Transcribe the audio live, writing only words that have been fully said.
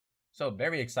So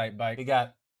very excited bike. We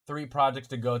got 3 projects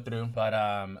to go through, but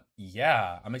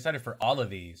yeah, I'm excited for all of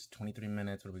these. 23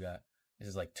 minutes. What do we got? This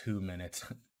is like 2 minutes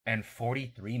and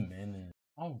 43 minutes.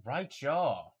 All right,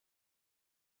 y'all.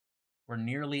 We're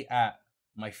nearly at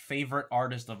my favorite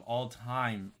artist of all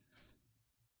time,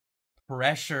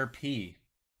 Pressure P.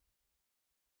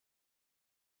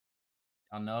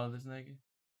 Y'all know this nigga?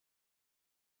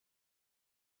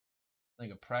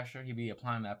 Like a pressure. He be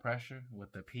applying that pressure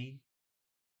with the P.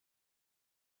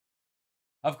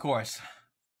 Of course,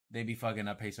 they be fucking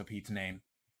up Peso Pete's name.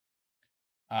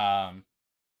 But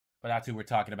that's who we're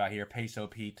talking about here, Peso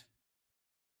Pete.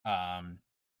 9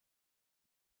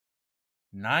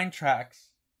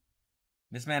 tracks.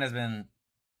 This man has been,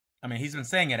 I mean, he's been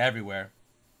saying it everywhere.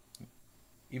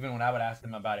 Even when I would ask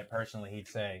him about it personally, he'd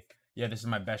say, yeah, this is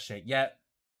my best shit yet.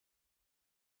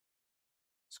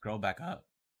 Scroll back up.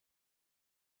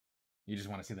 You just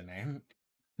want to see the name?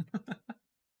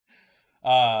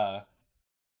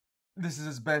 This is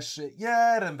his best shit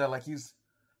yet, and like he's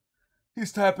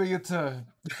tapping into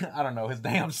I don't know, his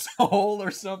damn soul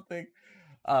or something.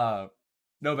 No,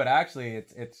 but actually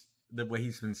it's the what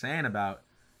he's been saying about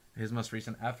his most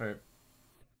recent effort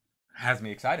has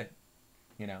me excited,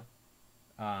 you know.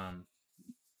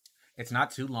 It's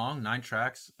not too long, 9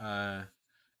 tracks,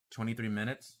 23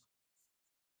 minutes.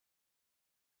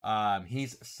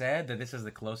 He's said that this is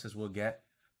the closest we'll get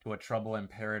to a Trouble in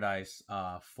Paradise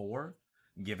 4,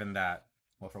 given that,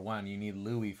 well, for one, you need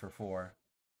Louis for 4,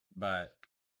 but,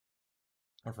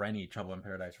 or for any Trouble in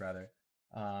Paradise, rather.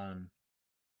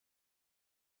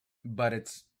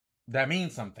 But that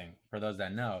means something for those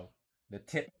that know. The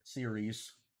Tip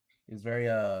series is very,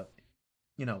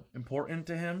 you know, important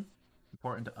to him,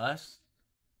 important to us.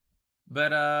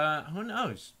 But, who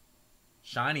knows?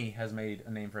 Shiny has made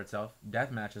a name for itself.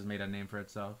 Deathmatch has made a name for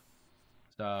itself.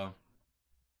 So,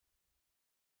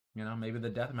 you know, maybe the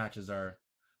death matches are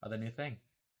the new thing.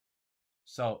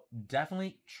 So,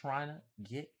 definitely trying to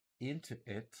get into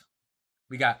it.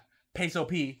 We got Peso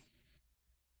P,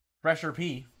 Pressure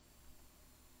P,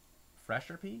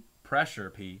 Pressure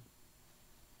P,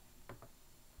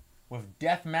 with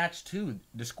Deathmatch 2,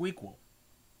 the Squeakquel.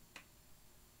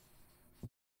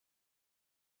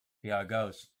 See how it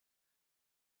goes.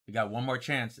 We got one more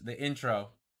chance. The intro.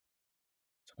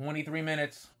 23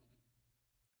 minutes.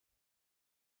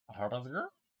 How about the girl?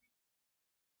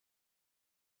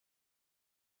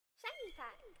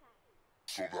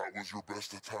 So that was your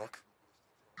best attack?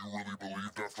 You really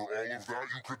believed after all of that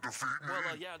you could defeat me?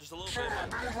 Well, yeah, just a little bit.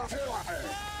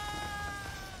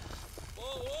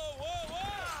 Whoa, whoa, whoa,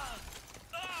 whoa!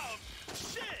 Oh,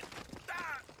 shit!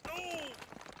 Oh,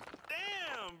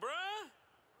 damn, bruh!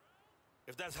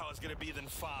 If that's how it's gonna be, then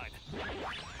fine. Oh,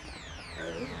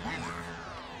 really?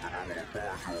 Then I'm gonna buy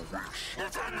your wish. The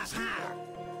time is here!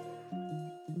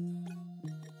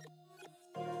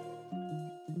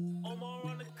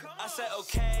 I said,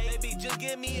 okay, baby, just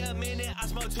give me a minute. I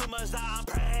smoke too much, I'm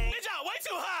praying. Bitch, y'all way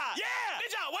too high! Yeah!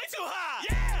 Bitch, y'all way too high!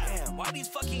 Yeah! Damn, why these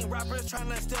fucking rappers trying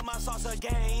to steal my sauce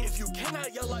again? If you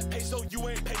cannot yell like Peso, you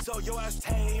ain't Peso, your ass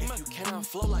tame. If you cannot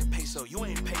flow like Peso, you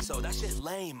ain't Peso, that shit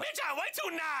lame. Bitch, y'all way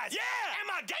too nice! Yeah! Am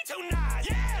I gay too nice?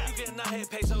 Yeah! You cannot hit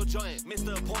Peso joint, miss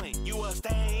the point, you a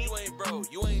stain. You ain't bro,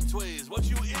 you ain't Twiz, what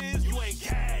you is, you ain't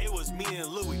gay. It was me and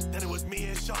Louis, then it was me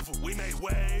and Shuffle. We made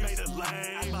waves, made a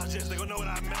lane. Ask my jets, they gon' know what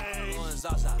I made.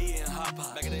 Zaza, eating hot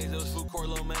pot. Back in the days, it was food court,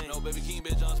 low main. No baby king,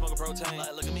 bitch, I'm smoking protein.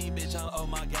 Like, look at me, bitch, I'm on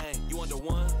my gang. You want the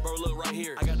one? Bro, look right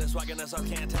here. I got that swag and that's our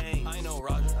canteen. I ain't no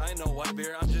Roger, I ain't no white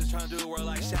beard. I'm just trying to do the world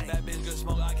like Shane. That bitch good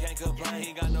smoke, I can't complain. He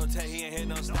ain't got no tech, he ain't hit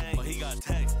no stain. But he got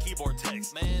text, keyboard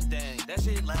text. Man, dang, that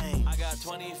shit lame. I got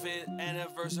 25th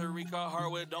anniversary car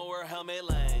hardwood, don't wear helmet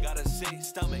lane. Got a sick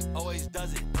stomach, always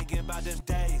does it. Thinking about them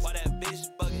days. Why that bitch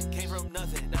bugging came from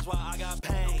nothing. That's why I got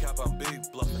pain. No cap, I'm big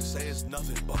bluffing, say it's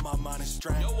nothing, but my mind is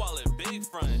strange. Your wallet big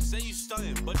front, say you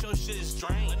stunning, but your shit is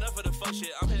strange. Enough of the fuck shit,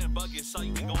 I'm hitting buckets, so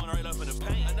you be going right up in the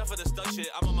paint. Enough of the stuck shit,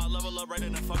 I'm on my level up right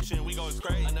in the function, we going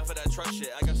crazy. Enough of that truck shit,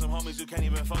 I got some homies who can't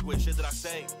even fuck with shit that I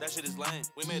say. That shit is lame,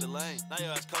 we made a lane. Now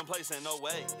your ass complacent, no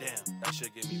way. Damn, that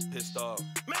shit get me pissed off.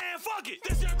 Man, fuck it,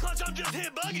 this your clutch, I'm just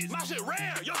hit buckets. My shit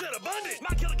rare, your shit abundant.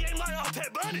 My killer game like off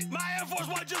Ted Bundy. My Air Force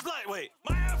One just like, wait,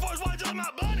 my Air Force One just my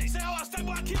bunny. Say how I step,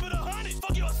 but I keep it 100.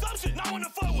 Fuck your assumption, not one to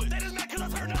fuck with. They just mad cause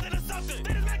I've heard nothing or something.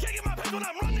 They just mad can't get my piss when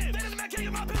I'm running. They just mad can't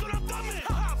get my piss when I'm thumbing.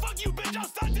 Haha, fuck you, bitch, I'm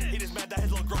stunted. He just mad that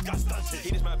his little growth got stunted.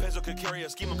 He just mad Peso could carry a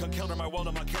scheme, could counter my world,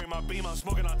 I'ma carry my beam. I'm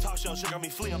smoking on top shelf, shit got me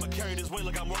flee. I'ma carry this weight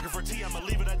like I'm working for tea. I'ma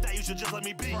leave it at that, you should just let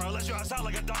me be. Or I'll let you outside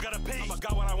like a dog got a pee. I'ma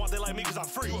got what I want, they like me cause I'm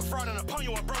free. You a fraud and a pun,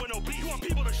 you a bro with no beef. You want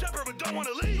people to shepherd but don't wanna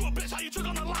leave. You a bitch, how you took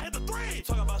on the line, hit the 3.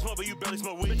 Talk about smoke but you barely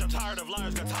smoke weed. Bitch, I'm tired of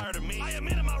liars, got tired of me. I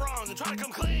admitted my wrongs and try to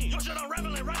come clean. Your shit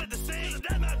unraveling right at the scene. It's a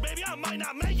deathmatch, baby, I might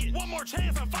not make it. One more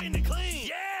chance, I'm fighting it clean.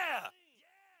 Yeah!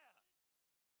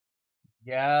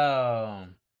 Yo.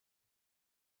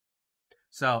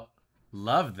 So,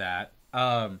 love that.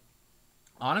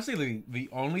 Honestly, the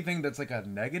only thing that's like a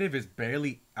negative is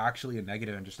barely actually a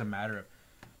negative and just a matter of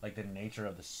like the nature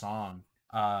of the song.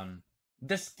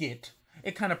 The skit,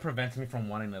 it kind of prevents me from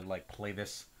wanting to like play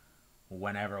this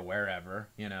whenever, wherever,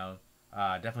 you know.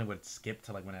 Definitely would skip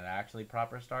to like when it actually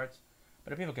proper starts.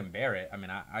 But if people can bear it, I mean,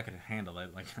 I could handle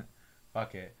it. Like,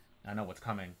 fuck it. I know what's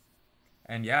coming.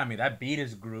 And yeah, I mean, that beat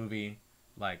is groovy.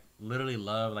 Like, literally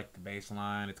love, like, the bass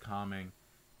line. It's calming.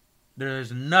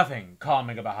 There's nothing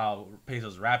calming about how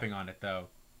Peso's rapping on it, though.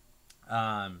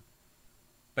 But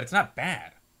it's not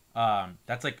bad.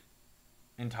 That's, like,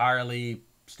 entirely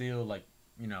still, like,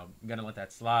 you know, gonna let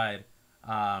that slide.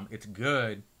 It's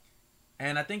good.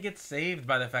 And I think it's saved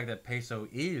by the fact that Peso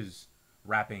is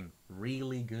rapping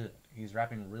really good. He's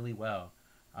rapping really well.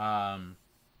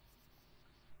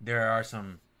 There are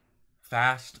some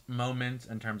fast moments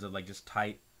in terms of like just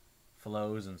tight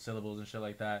flows and syllables and shit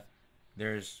like that.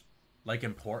 There's like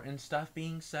important stuff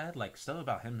being said, like stuff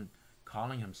about him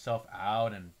calling himself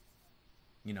out, and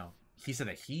you know, he said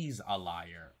that he's a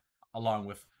liar along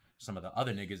with some of the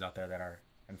other niggas out there that are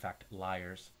in fact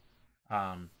liars.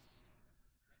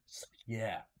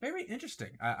 Yeah, very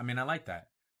interesting. I mean, I like that.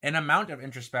 An amount of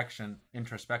introspection.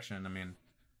 I mean,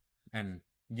 and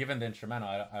given the instrumental,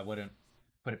 I wouldn't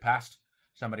put it past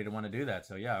somebody to want to do that.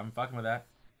 So yeah, I'm fucking with that.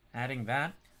 Adding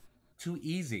that, Too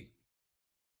Easy.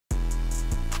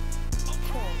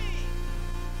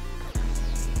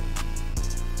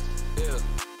 Yeah.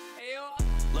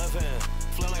 Left hand,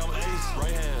 flat like I'm ace.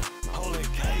 Right hand, holding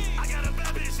cake. I got a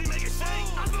bad bitch, she make it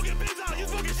shake. I'm smoking big out, you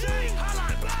smoking shake.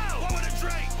 Highlight bow, one with a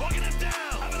drink, walking him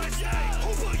down. I be like, yeah,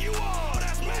 who put you on?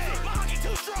 That's me. My hockey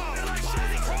too strong. They're like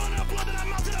shit, crawling up blood that I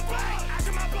mount to the bank.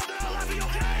 After my blood that I left in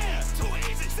your game. Too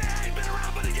easy, say I ain't been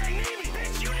around, but the gang need me.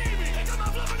 Bitch, you need me. Pick up my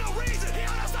blood for no reason. He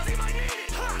on us, he might need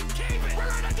it. Huh, keep it. We're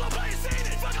right, that glow play, seen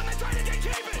it. Fuck on they trying to get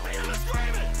keep it. Beat him and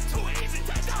screaming. Too easy,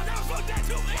 take down, now fuck that,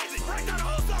 too easy. Break down the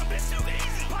whole song, bitch, too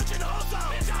easy. Punching the whole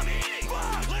song, bitch, I'm eating.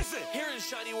 Fuck. Listen, here in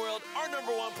Shiny World, our #1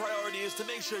 priority is to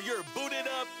make sure you're booted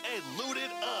up and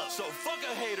looted up. So fuck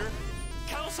a hater,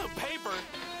 count some paper,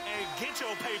 and get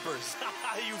your papers.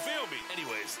 You feel me?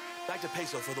 Anyways, back to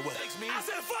Peso for the web. Thanks, me. I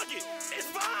said fuck it,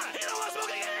 it's fine. He don't want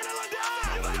smoking and I'll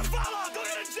die. You better follow, go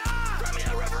get a job. Grab me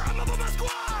a river, I'm up with my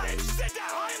squad. Bitch, sit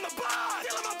down, I am the boss.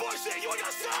 Dealing my bullshit, you ain't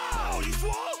got style. Oh, you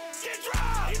swole? Get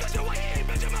dry. He got your way, he ain't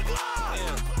bitching my glove.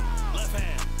 Yeah. Left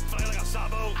hand, flying like a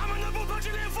sabo. I'm a number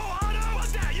punching in for auto.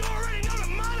 What's that? You already know the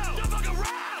motto. Don't fuck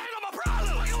around, ain't no my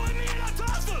problem. Fucking with me and I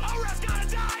toss him. All rats gotta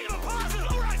die, even positive.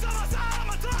 All rats on my side,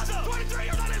 I'm a tosser. 23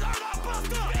 years on his earth, I'm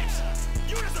buster. Bitch,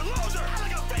 you just a loser. I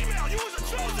like a female, you was a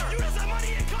chooser. You just a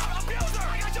money and car abuser.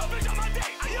 I got your bitch on my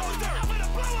dick, I used her. I'm finna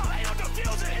blow up, ain't no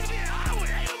confusing. It's me and I win,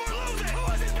 ain't no more losing. Who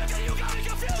is this bitch that you got me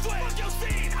confused with? Fuck your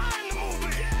scene, I am the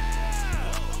movement. Yeah.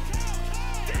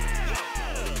 Damn.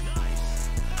 Yeah. Nice.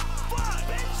 Fuck,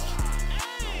 bitch.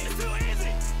 It's too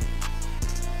easy.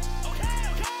 Okay.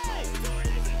 Too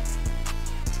easy.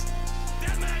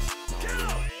 Deathmatch, kill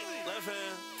him. Left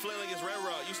hand, flailing against red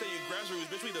rock. You say you grassroots,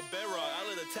 bitch, we the bedrock. I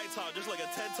live the tech talk just like a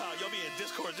TED talk. Y'all be in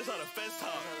Discord just how the fence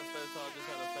talk.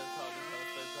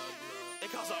 It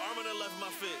costs an arm and a left in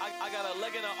my fit. I got a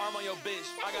leg and an arm on your bitch.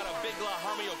 I got a big glock,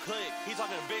 harm on your click. He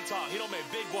talking big talk, he don't make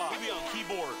big guap. He be on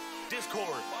keyboard,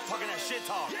 Discord, talking that shit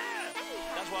talk. Yeah.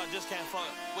 That's why I just can't fuck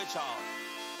with y'all.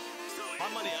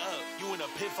 My money up, you in a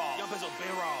pitfall. Young Peso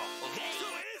been wrong. Okay. So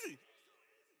easy.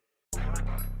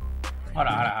 Hold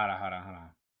on.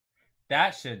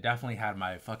 That shit definitely had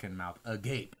my fucking mouth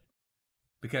agape.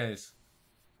 Because,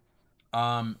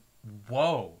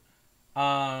 whoa.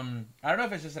 I don't know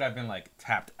if it's just that I've been like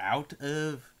tapped out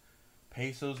of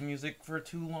Peso's music for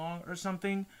too long or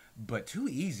something, but Too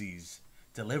Easy's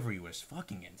delivery was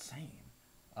fucking insane.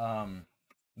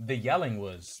 The yelling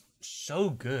was so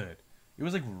good. It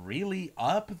was like really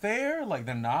up there. Like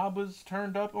the knob was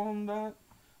turned up on that,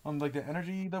 on like the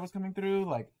energy that was coming through.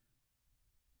 Like,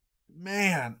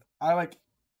 man, I like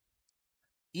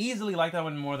easily like that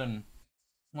one more than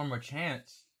One More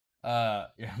Chance.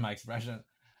 Yeah, my expression.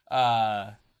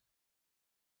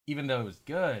 Even though it was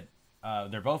good,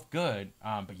 they're both good.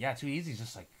 But yeah, Too Easy is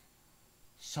just like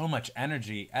so much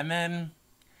energy. And then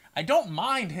I don't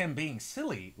mind him being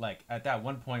silly. Like at that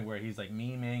one point where he's like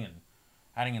memeing and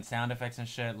adding in sound effects and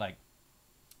shit. Like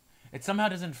it somehow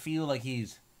doesn't feel like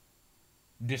he's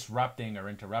disrupting or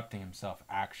interrupting himself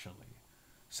actually.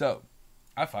 So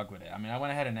I fuck with it. I mean, I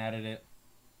went ahead and added it.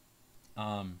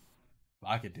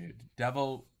 Fuck it, dude.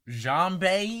 Devil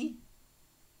Jambe.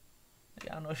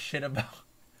 I don't know shit about.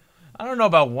 I don't know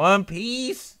about One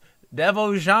Piece. Devil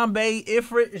Jambe,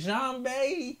 Ifrit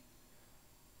Jambe.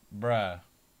 Bruh.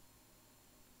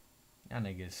 Y'all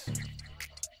niggas.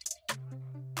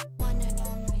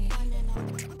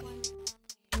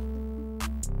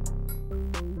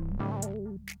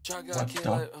 What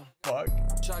the fuck?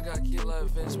 Chop got kid like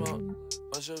Vince Smoke.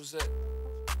 What's your set?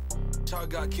 Chop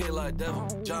got kid like Devil,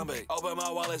 Jambe. Open my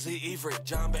wallet, see Ifrit,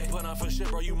 Jambe. Put on for shit,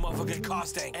 bro, you motherfucking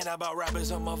costing. And about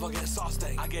rappers, I'm motherfucking sauce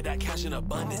thing. I get that cash in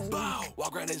abundance. Bow.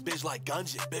 Walk around this bitch like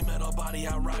Gungeon. Big metal body,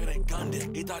 I'm rocking and gunned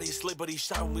him. He thought he slipped, but he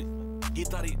shot me. He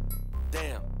thought he.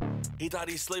 Damn. He thought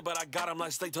he sleep, but I got him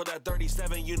like stick till that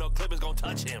 37. You know Clip is gonna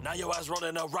touch him. Now your ass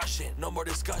rolling a Russian. No more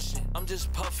discussion. I'm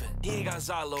just puffing. He ain't got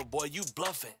Zylo, boy, you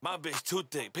bluffing. My bitch too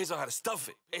thick. Pays on how to stuff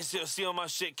it. HLC on my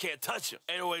shit, can't touch him.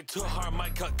 808 too hard,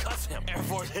 might concuss him. Air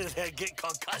Force his head, get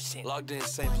concussion. Logged in,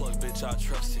 same plug, bitch, I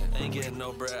trust him. Ain't getting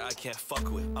no bread, I can't fuck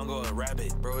with. I'm going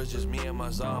rabbit. Bro, it's just me and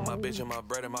my Zon, my bitch and my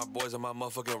bread and my boys and my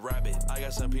motherfucking rabbit. I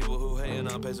got some people who hating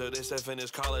on peso. They said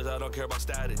finish college, I don't care about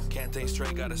status. Can't think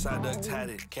straight, got a side duck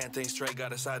tatted. Can't think straight,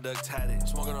 got a side duck tatted.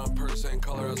 Smoking on purse, same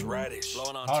color as radish.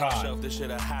 Blowing on top shelf, this shit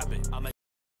a habit. I'm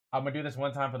gonna do this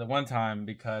one time for the one time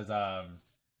because I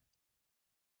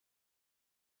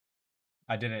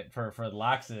did it for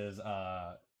Lax's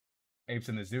Apes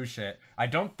in the Zoo shit. I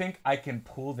don't think I can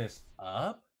pull this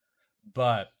up,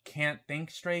 but Can't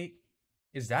Think Straight.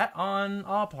 Is that on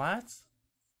all plats?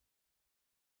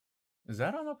 Is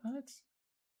that on all plats?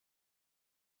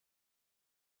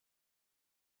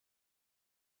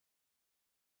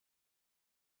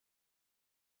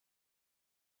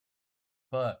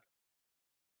 But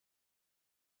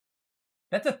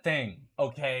that's a thing,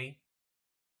 okay?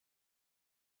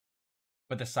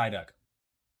 But the Psyduck.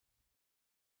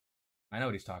 I know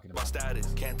what he's talking about.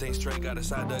 Status. Can't think straight, got a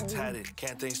side duck tatted.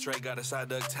 Can't think straight, got a side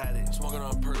duck tatted. Smoking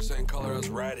on purse, same color as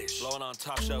radish. Blowing on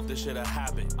top shelf, this shit a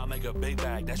habit. I make a big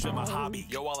bag, that shit my hobby.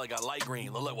 Yo, wallet got light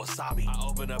green, look like wasabi. I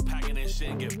open up packing this shit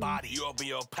and get body. You open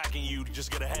your packing, you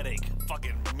just get a headache.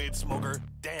 Fucking mid-smoker,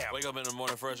 damn. Wake up in the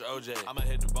morning, fresh OJ. I'ma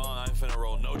hit the bong, I ain't finna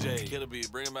roll no J. Kill a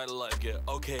beat, bring him back to life, get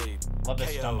okay. Love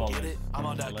this stumble. Get it? I'm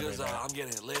on that good side, I'm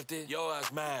getting lifted. Yo,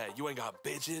 ass mad, you ain't got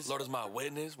bitches. Lord is my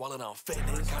witness, wallet on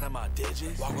fitness. Counting my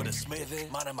digits, walk with a Smith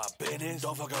in, minding my business.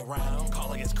 Don't fuck around, call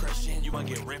like it's Christian. You might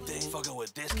get ripped in, fucking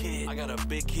with this kid. I got a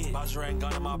big kid, Bowser ain't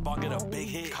gun in my pocket, a big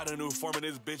hit. Got a new form in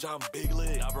this bitch, I'm big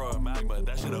lit. I brought a magma,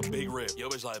 that shit a big rip. Yo,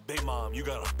 bitch like big mom, you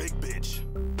got a big bitch.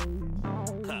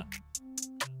 Huh.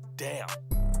 Damn.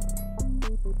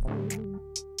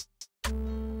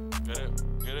 Get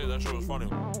it? That shit was funny.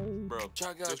 Bro,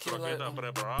 this croqueta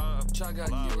preparada. Chop got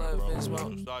kid like Vince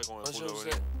Smoke. What's your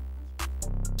set?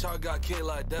 Chop got kid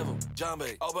like Devil,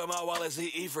 Jambe. Open my wallet,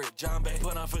 see Ifrit, Jambe.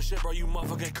 Put on for shit, bro, you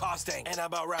motherfucking costing. And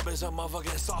about rappers, I'm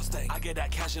motherfucking sauce thing. I get that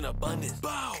cash in abundance.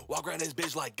 Bow. Walk around this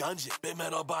bitch like Gungeon. Big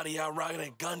metal body, I'm rocking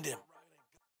and gunned him.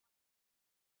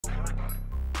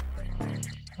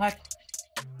 What?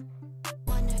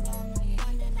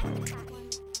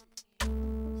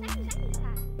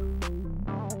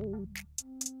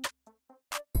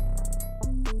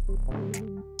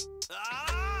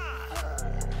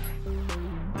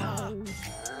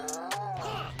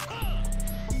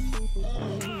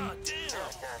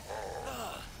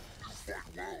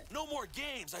 No more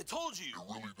games, I told you. It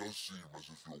really does seem as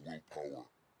if your willpower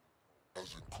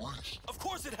has increased. Of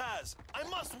course it has. I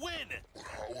must win. But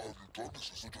how have you done this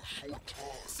in such a short time?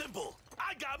 Simple.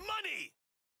 I got money.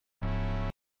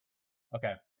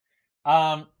 Okay.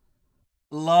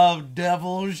 Love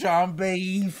Devil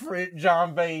Jambe, Ifrit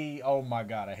Jambe. Oh my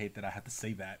god, I hate that I have to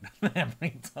say that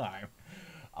every time.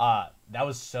 That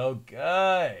was so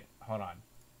good. Hold on.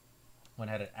 Went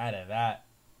ahead and added that.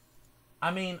 I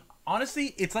mean,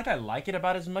 honestly, it's like I like it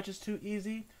about as much as Too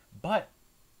Easy, but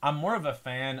I'm more of a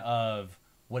fan of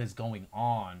what is going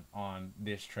on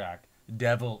this track.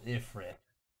 Devil Ifrit.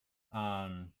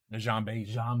 The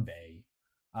Jambe.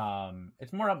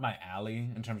 It's more up my alley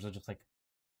in terms of just like,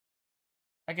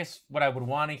 I guess what I would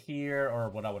want to hear or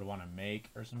what I would want to make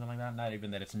or something like that. Not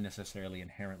even that it's necessarily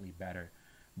inherently better,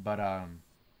 but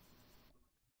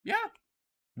yeah,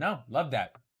 no, love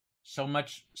that. So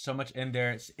much in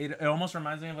there. It almost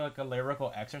reminds me of like a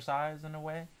lyrical exercise in a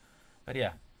way, but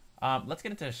yeah. Let's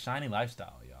get into Shiny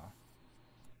Lifestyle, y'all.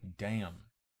 Damn.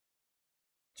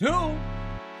 2.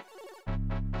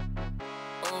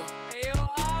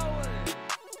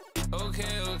 Okay.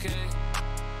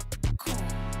 Cool.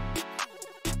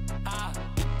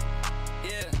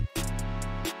 Yeah.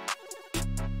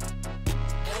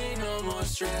 Ain't no more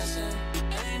stressing,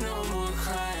 ain't no more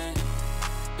crying.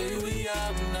 Baby, we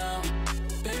out now.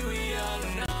 Baby, we out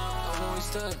now.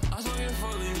 step. I'm smoking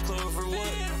 4-leaf clover for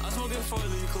what? I'm smoking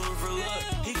 4-leaf clover for luck.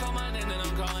 He called my name and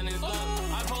I'm calling his luck.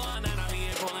 I pull on that, I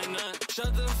ain't pulling none.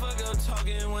 Shut the fuck up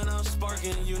talking when I'm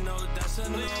sparking, you know that's a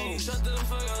no. Shut the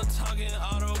fuck up talking,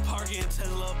 auto parking,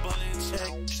 Tesla button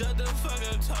check. Shut the fuck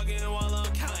up talking while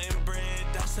I'm counting bread,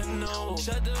 that's a no.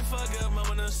 Shut the fuck up,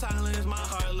 moment of silence, my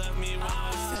heart left me when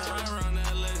I was 10. Right around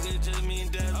that ledge, it just mean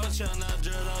death. Oh, chill not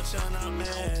drill, oh, chill not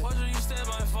mad. Watch where you step,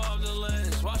 I fall off the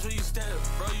ledge. Watch where you step,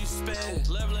 bro, you sped.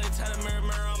 Left leg tight, mirror,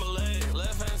 mirror on my leg.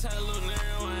 Left hand tight, look near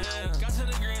my hand. Got to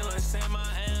the green like Sam, I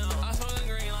am. I smoke the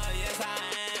green like yes, I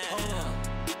am. Hold on.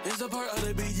 It's the part of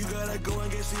the beat you gotta go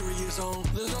and get serious on.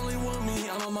 There's only one me,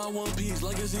 I'm on my one piece.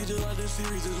 Like a siege, like the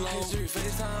series is long. Hey Siri,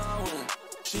 FaceTime, I win.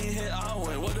 She hit, I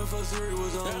win. What the fuck Siri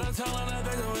was on? Gotta tell on that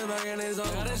face and went back in his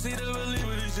own. Gotta see the believe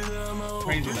with this shit that I'm on.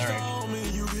 Crazy lyric. On me,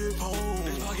 you get pwned.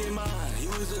 This pocket mine, you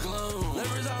was a clone.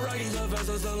 Leverage out Rockies up fast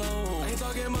as alone. Ain't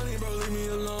talking money, bro, leave me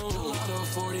alone. Gelato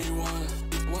 41.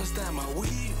 What's that, my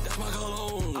weed? That's my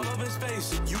cologne. I'm up in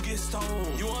space, you get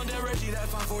stoned. You on that Reggie, that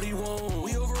 541.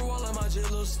 We overwhelming my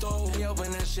little stove. Hey,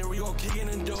 open that shit, we gon' kick in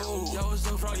the door. Yo, it's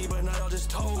so froggy, but not all just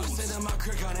toes. I sit in my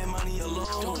crib, counting money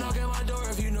alone. Don't knock at my door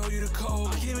if you know you the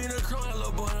code. I give me the crown, that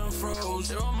little boy, I'm froze.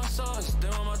 They want my sauce, they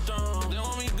want my throne. They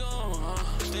want me gone,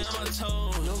 stay on my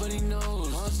toes. Nobody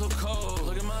knows, I'm so cold.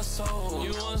 Look at my soul.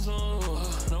 You want smoke?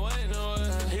 No way, no way.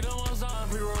 He don't want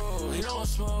zombie roll. He don't want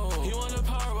smoke. He want the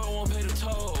power, but won't pay the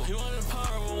toll. He want the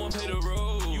power, but won't pay the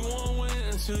road. You won't win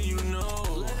until you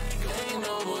know. Ain't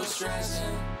no more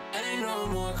stressing, ain't no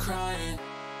more crying.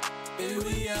 Baby,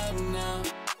 we up now.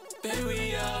 Baby,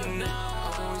 we up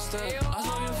now. When we step, I'm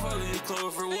smoking 4-leaf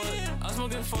clover for what? I'm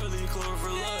smoking 4-leaf clover for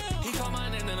luck. He called my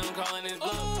name and I'm calling his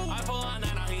bluff. I pull on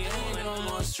that, now he ain't no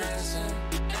more stressing,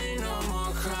 ain't no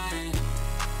more crying.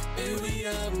 Baby, we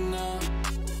up now.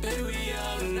 Baby, we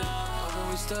up now. When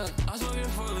we step, I'm smoking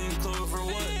 4-leaf clover for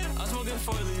what? I'm smoking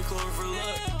 4-leaf clover for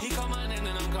luck. He called my name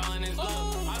and I'm calling his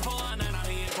bluff. I pull on that, now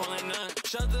he ain't pulling none.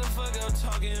 Shut the fuck up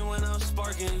talking when I'm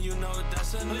sparking, you know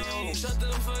that's a no. Shut the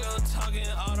fuck up talking,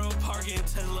 auto parking,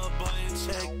 Tesla button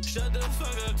check. Shut the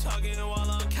fuck up talking while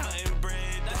I'm counting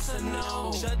bread, that's a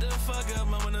no. Shut the fuck up,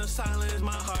 moment of silence,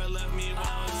 my heart left me when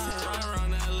I was 10. Right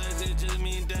around that ledge, it just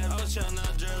mean death. Oh, chill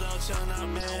not drill, oh, chill not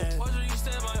mad. Watch where you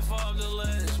step, I fall off the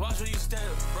ledge. Watch where you step,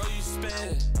 bro, you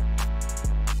sped.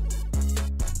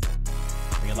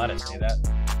 Are you allowed to say that?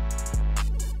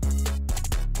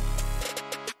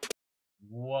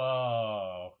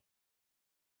 Whoa.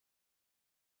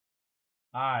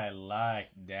 I like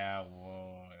that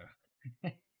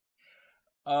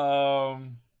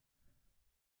one.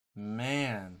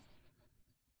 Man.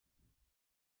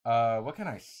 What can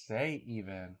I say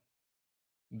even?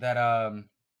 That,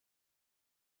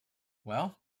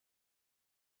 well,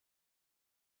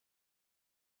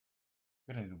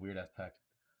 gonna do weird ass text.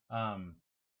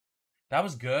 That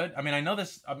was good. I mean, I know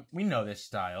this, we know this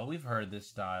style. We've heard this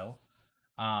style.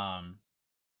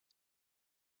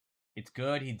 It's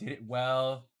good. He did it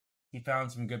well. He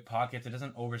found some good pockets. It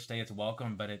doesn't overstay its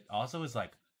welcome, but it also is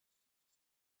like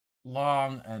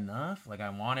long enough. Like I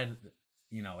wanted,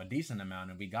 you know, a decent amount,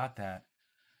 and we got that.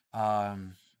 Yeah,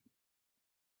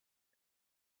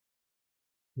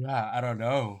 I don't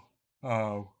know.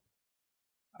 Oh,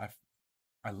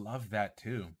 I love that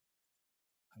too.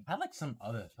 I had like some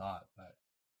other thought, but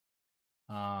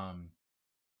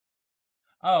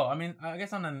oh, I mean, I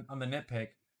guess on the nitpick,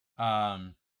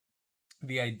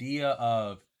 the idea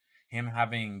of him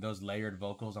having those layered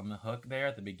vocals on the hook there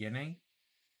at the beginning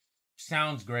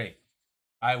sounds great.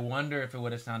 I wonder if it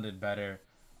would have sounded better,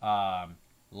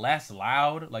 less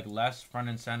loud, like less front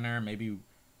and center, maybe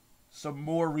some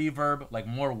more reverb, like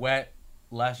more wet,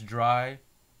 less dry,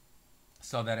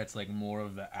 so that it's like more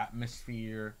of the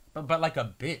atmosphere, but like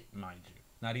a bit, mind you,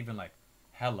 not even like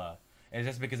hella. It's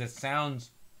just because it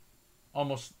sounds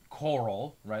almost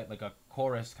choral, right? Like a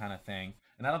chorus kind of thing.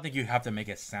 And I don't think you have to make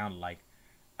it sound like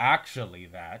actually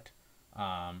that.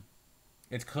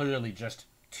 It's clearly just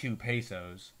 2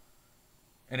 pesos.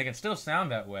 And it can still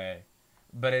sound that way.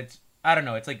 But it's, I don't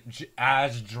know, it's like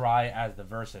as dry as the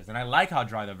verses. And I like how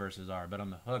dry the verses are. But on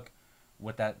the hook,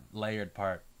 with that layered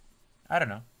part, I don't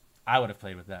know. I would have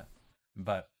played with that.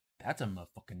 But that's a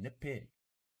motherfucking nitpick.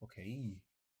 Okay.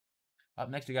 Up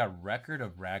next, we got Record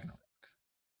of Ragnarok.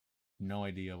 No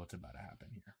idea what's about to happen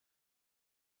here.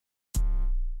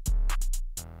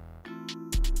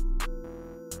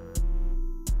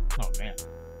 Oh, man.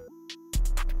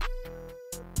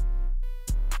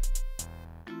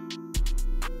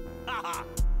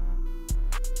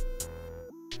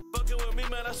 Fucking with me,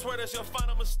 man, I swear that's your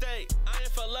final mistake. I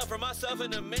ain't felt love for myself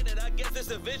in a minute. I guess it's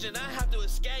a vision I have to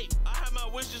escape. I have my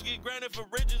my wishes get granted for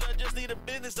riches. I just need a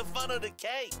business to funnel the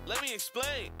cake. Let me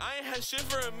explain. I ain't had shit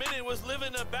for a minute. Was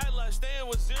living a bad life, staying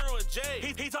with Zero and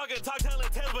Jay. He talking talk telling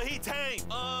tales, but he tame.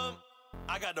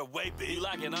 I got the weight, bitch. You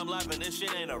lacking, I'm laughing. This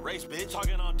shit ain't a race, bitch.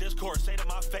 Talking on Discord, say to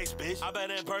my face, bitch. I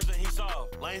bet in person he saw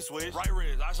lane switch. Right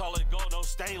wrist, I saw it go, no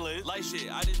stainless. Like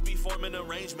shit, I just be forming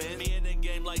arrangement. Me in the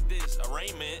game like this,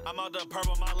 arraignment. I'm out the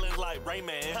purple, my lens like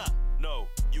Rayman. Huh. No,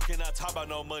 you cannot talk about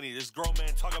no money. This grown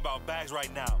man talk about bags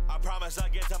right now. I promise I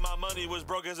get to my money. Was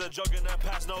broke as a joke in the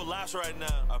past, no laughs right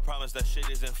now. I promise that shit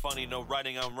isn't funny. No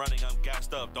writing, I'm running, I'm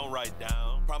gassed up. Don't write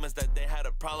down. Promise that they had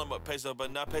a problem with peso,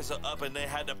 but not peso up, and they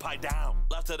had to pie down.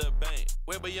 Laugh to the bank.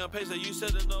 Wait, but young peso, you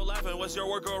said there's no laughing. What's your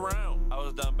work around? I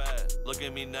was done bad. Look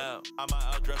at me now. I might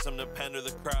outdress him to pander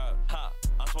the crowd. Ha.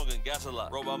 I'm smoking gas a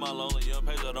lot. Roll by my lonely young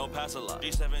peso, don't pass a lot.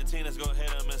 G17 is gonna hit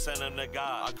him and send him to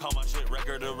God. I call my shit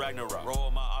record of Ragnarok. Roll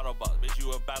my Autobot, bitch,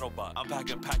 you a battle bot. I'm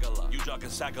packing pack a lot. You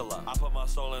jockin' sack a lot. I put my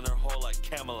soul in her hole like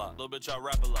Camelot. Little bitch, I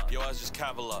rap a lot. Yo, I just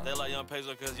cap a lot. They like young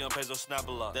peso cause young peso snap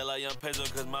a lot. They like young peso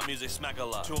cause my music smack a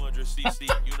lot. 200cc,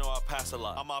 you know I pass a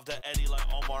lot. I'm off the Eddie like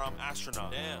Omar, I'm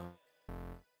astronaut. Damn.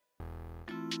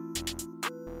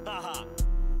 Haha.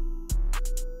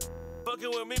 Fucking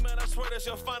with me, man, I swear that's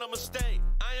your final mistake.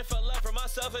 I ain't felt left for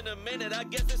myself in a minute. I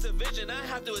guess it's a vision, I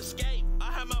have to escape.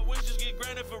 I have my wishes get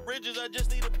granted for riches. I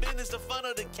just need a business to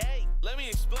funnel the cake. Let me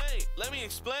explain, let me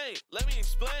explain, let me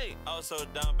explain. I was so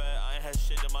down bad, I ain't had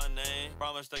shit to my name.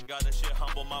 Promise to God that shit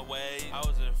humble my way. I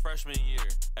was in freshman year,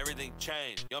 everything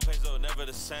changed. Young peso never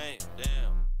the same,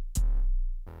 damn.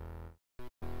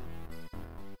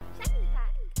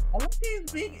 I love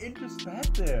he's being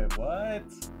introspective. What?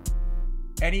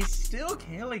 And he's still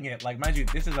killing it. Like, mind you,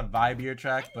 this is a vibier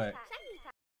track, but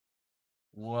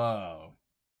whoa.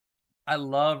 I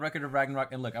love Record of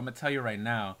Ragnarok. And look, I'm gonna tell you right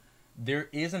now, there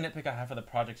is a nitpick I have for the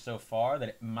project so far that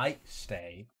it might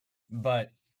stay,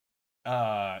 but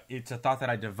it's a thought that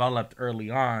I developed early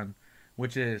on,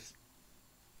 which is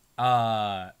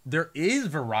there is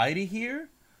variety here,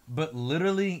 but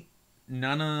literally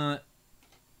none of,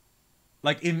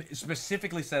 like, in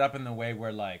specifically set up in the way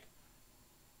where, like,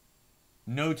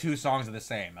 no two songs are the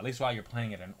same, at least while you're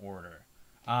playing it in order.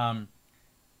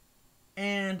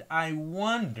 And I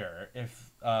wonder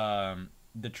if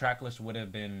the track list would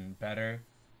have been better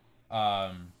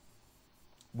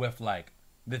with, like,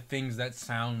 the things that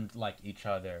sound like each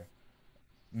other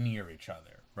near each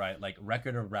other, right? Like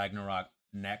Record of Ragnarok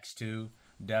next to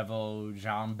Devil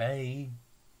Jambe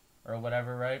or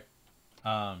whatever, right?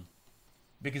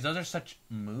 Because those are such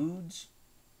moods,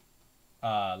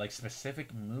 like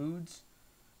specific moods,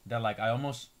 that, like, I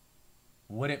almost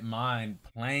wouldn't mind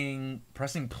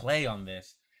pressing play on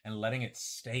this and letting it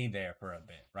stay there for a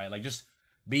bit, right? Like, just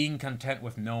being content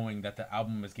with knowing that the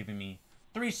album is giving me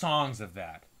 3 songs of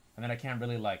that, and then I can't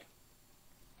really, like,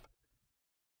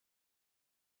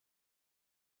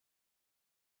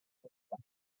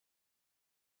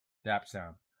 dap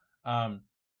sound. I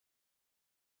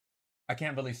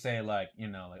can't really say, like, you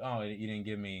know, like, oh, you didn't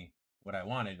give me what I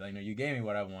wanted. Like, no, you gave me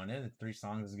what I wanted. 3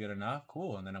 songs is good enough.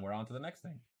 Cool. And then we're on to the next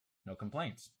thing. No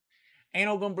complaints. Ain't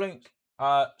no complaints.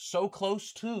 So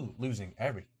close to losing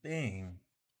everything.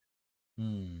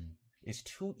 It's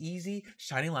too easy.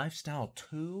 Shiny Lifestyle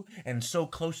 2. And so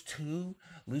close to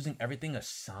losing everything. A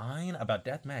sign about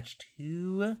Deathmatch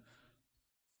 2.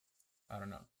 I don't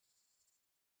know.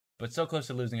 But so close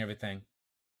to losing everything.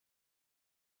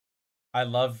 I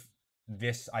love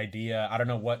this idea. I don't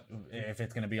know what, if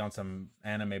it's going to be on some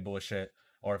anime bullshit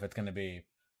or if it's going to be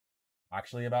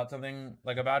actually about something,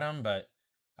 like, about him, but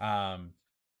hot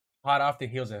off the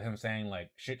heels of him saying, like,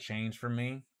 shit changed for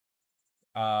me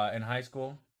in high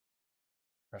school,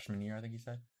 freshman year, I think he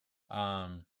said. I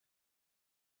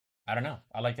don't know.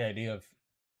 I like the idea of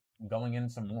going in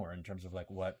some more in terms of, like,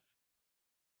 what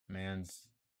man's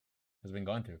has been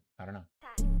going through. I don't know.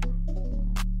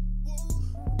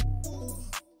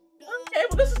 Okay,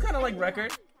 well, this is kind of like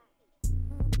Record.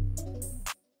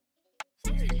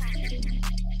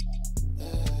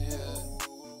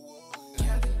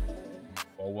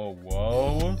 Whoa, whoa,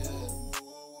 whoa.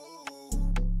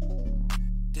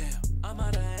 Damn, I'm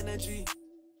out of energy.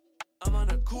 I'm on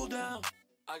a cooldown.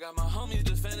 I got my homies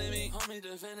defending me.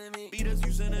 Beaters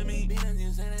you sending me.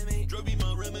 Drug be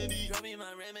my remedy.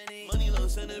 Money low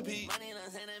centipede.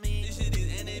 This shit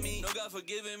is enemy. No God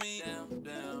forgiving me.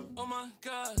 Damn. Oh my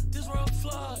God, this world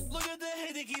flawed. Look at the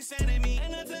hate they keep sending me.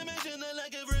 And not to mention the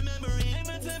lack of remembering. And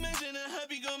not to mention the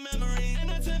happy good memory. And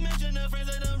not to mention the friends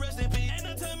that don't rest in peace. And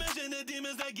not to mention the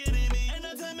demons that get in me. And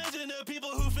not to mention the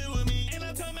people who fit with me. And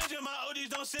not to mention my OGs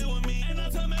don't sit with me. And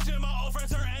not to mention my old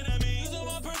friends are enemies. These are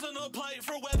my personal plight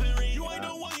for weaponry. You ain't the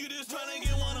one, you just trying to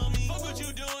get one on me. Fuck with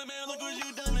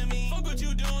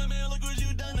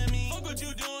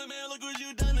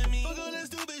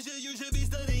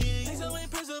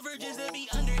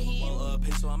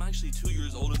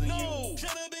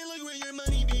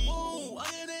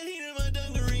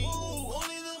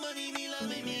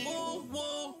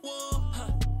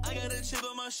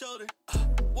shoulder.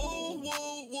 Whoa,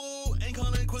 whoa, whoa. Ain't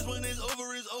calling quits when it's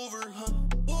over, huh?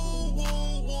 Whoa,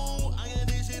 whoa, whoa. I got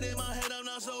this shit in my head, I'm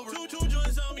not sober. Two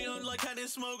joints on me, I'm like cat and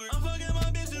smoker. I'm fucking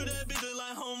my bitch, do that bitch look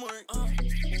like homework.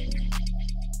 Okay.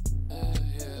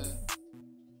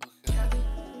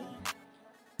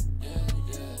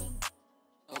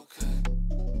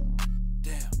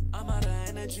 Damn, I'm out of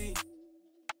energy.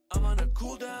 I'm on a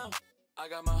cool down. I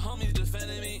got my homies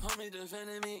defending me.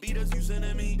 Beat us, you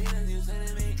sending me.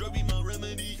 Drug be my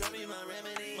remedy.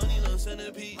 Money long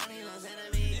centipede.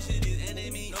 This shit is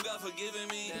enemy. No God forgiving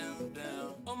me.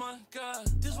 Down. Oh my God,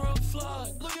 this world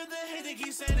flawed. Look at the hate they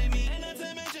keep sending me. Ain't not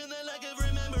to mention the lack of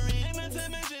remembering. Ain't not to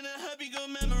mention a happy good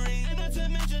memory. Ain't not to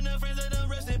mention the friends that don't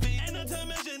rest in peace. Ain't not to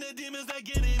mention the demons that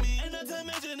get in me. Ain't not to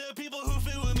mention the people who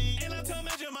feel with me. Ain't not to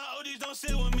mention my OGs don't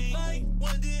sit with me. Like,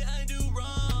 what did I do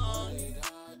wrong?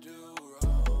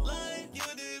 Like, you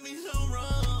did me so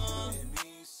wrong.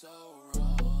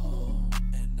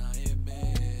 And I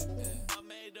admit that I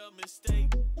made a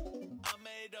mistake.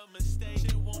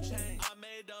 Shit won't change. I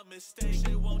made a mistake.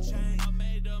 Shit won't change. I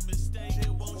made a mistake. Shit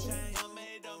won't change. I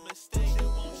made a mistake. Shit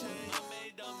won't change. I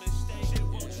made a mistake. Shit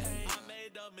won't change. I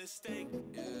made a mistake.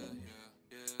 Yeah.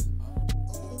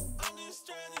 I'm just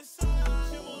trying to say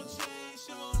shit won't change.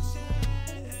 Shit won't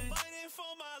change. Fighting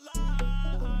for my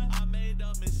life. I made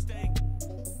a mistake.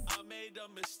 I made a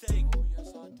mistake.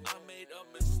 I made a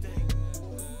mistake.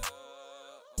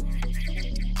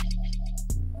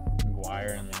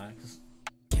 McGuire and Max.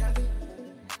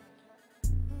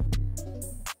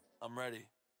 I'm ready.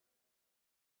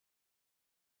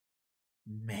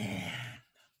 Man,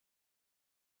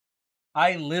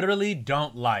 I literally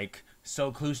don't like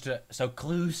so close to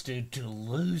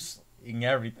losing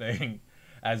everything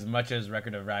as much as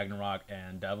Record of Ragnarok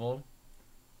and Devil,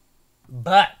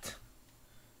 but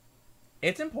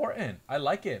it's important. I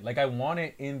like it. Like, I want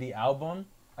it in the album.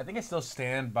 I think I still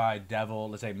stand by Devil.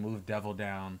 Let's say move Devil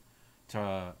down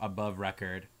to above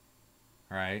Record,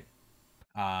 all right?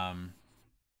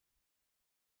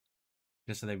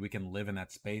 Just so that we can live in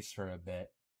that space for a bit.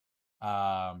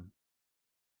 Hola,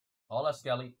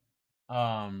 Skelly.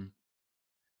 But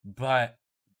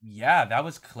yeah, that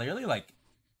was clearly like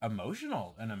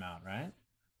emotional in amount, right?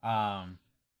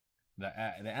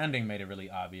 The ending made it really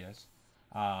obvious.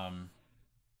 Song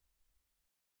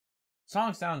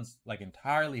sounds like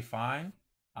entirely fine.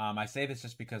 I say this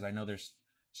just because I know there's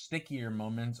stickier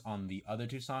moments on the other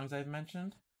two songs I've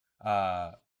mentioned.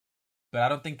 But I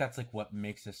don't think that's like what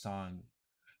makes this song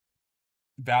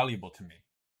valuable to me.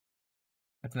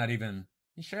 It's not even,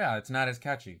 sure, it's not as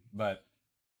catchy, but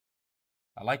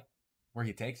I like where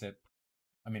he takes it.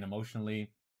 I mean,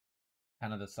 emotionally,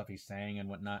 kind of the stuff he's saying and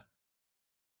whatnot.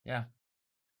 Yeah.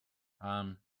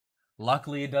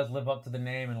 Luckily, it does live up to the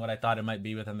name and what I thought it might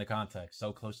be within the context.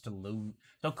 So close to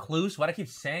so close. Why do I keep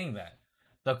saying that?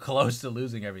 So close to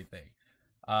losing everything.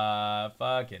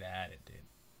 Fuck it, at it, dude.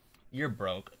 You're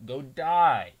broke. Go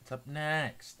die. It's up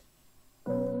next.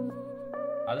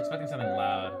 I was expecting something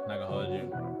loud. Not gonna hold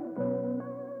you.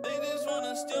 They just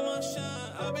wanna steal my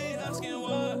shine. I be asking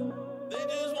why. They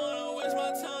just wanna waste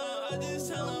my time. I just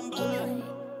tell them bye.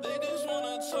 They just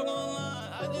wanna talk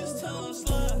online. I just tell them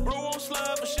slide. Bro won't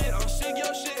slide for shit. I'm sick,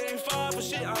 your shit ain't fine for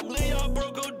shit. I'm lit, y'all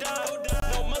broke, go die.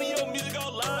 No money, your music,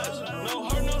 all lies. No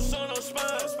heart, no soul, no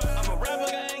spine. I'm a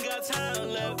rapper, I ain't got time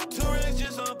left. 2 racks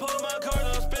just on pull my card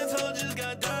on spin till I just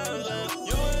got dimes left.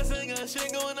 Your ass ain't got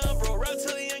shit going up, bro. Rap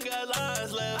till he ain't got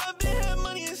lies left. I been had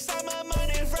money inside my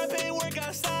mind. If rap ain't work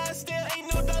outside, still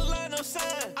ain't no dollar line, no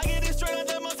sign. I get it straight out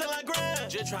that mountain like grind.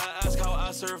 Just try to ask how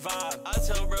I survive. I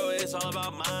tell bro it's all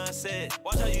about mindset.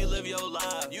 Watch how you live your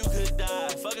life. You could die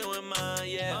fucking with mine,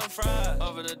 yeah. I'm fried.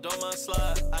 Over the door, my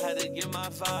slide. I had to give my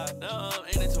vibe. Now I'm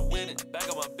in it to win it. Back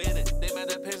on my business. They mad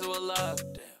that peso alive.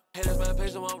 Damn. Haters mad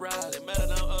peso won't rise. They mad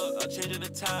that I'm changing the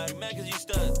tide. You mad cause you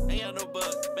stuck. Ain't got no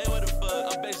buck. Man, what the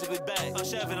fuck? I'm basically back. I'm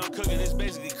chefing, I'm cooking. It's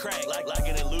basically crack. Like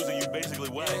locking and losing, you basically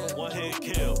whack. One hit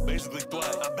kill, basically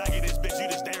thwack. I'm back in this bitch, you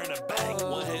just staring the back.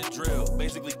 One hit drill,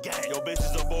 basically gang. Yo, bitch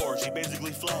is a board, she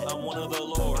basically flat. I'm one of the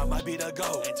lord. I might be the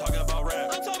GOAT. Ain't talking about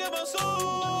rap. I'm talking about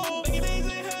soul. Back in days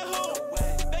ain't had hope.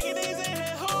 Back in days ain't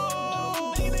had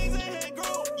hope. Back in days ain't had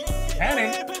growth.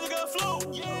 Henning.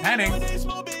 Henning. Nowadays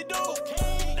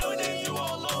you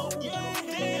all alone.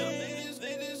 Damn,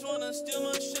 they just wanna steal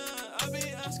my shine. I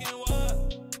be asking why.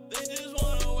 They just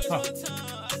wanna waste my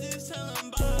time. I just tell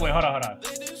them bye. Wait, hold on.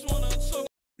 They just wanna talk.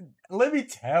 Let me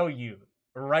tell you,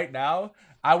 right now,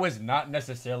 I was not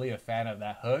necessarily a fan of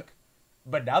that hook,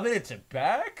 but now that it's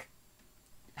back,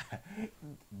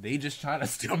 they just trying to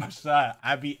steal my shot.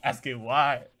 I be asking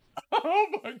why. Oh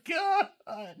my god,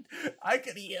 I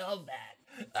could yell that.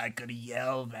 I could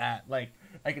yell that. Like,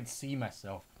 I could see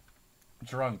myself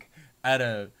drunk at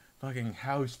a fucking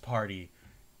house party,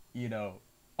 you know,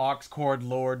 aux cord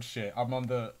lord shit. I'm on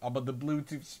the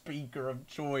Bluetooth speaker of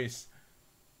choice.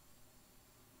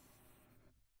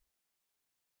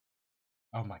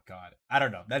 Oh my god. I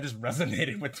don't know. That just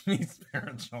resonated with me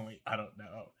spiritually. I don't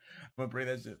know. I'm gonna bring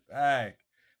that shit back.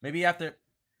 Maybe after,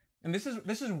 and this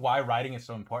is why writing is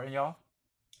so important, y'all.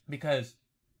 Because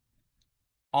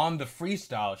on the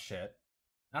freestyle shit,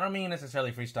 I don't mean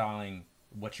necessarily freestyling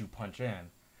what you punch in,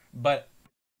 but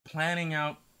planning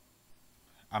out,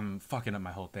 I'm fucking up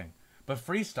my whole thing. But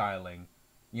freestyling,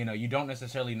 you know, you don't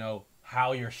necessarily know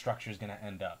how your structure is going to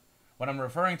end up. What I'm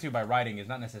referring to by writing is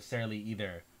not necessarily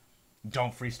either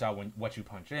don't freestyle when what you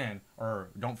punch in, or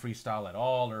don't freestyle at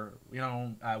all, or, you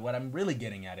know, what I'm really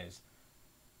getting at is,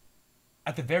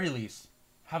 at the very least,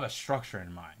 have a structure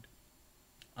in mind.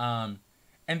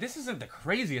 And this isn't the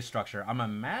craziest structure. I'm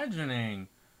imagining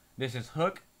this is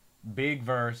hook, big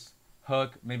verse,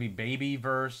 hook, maybe baby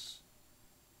verse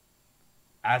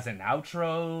as an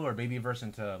outro, or baby verse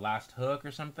into last hook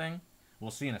or something.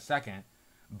 We'll see in a second.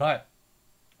 But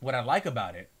what I like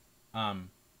about it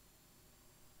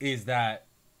is that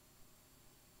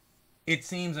it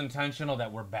seems intentional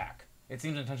that we're back. It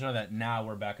seems intentional that now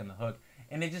we're back in the hook.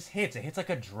 And it just hits. It hits like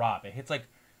a drop. It hits like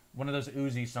one of those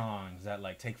Uzi songs that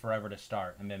like take forever to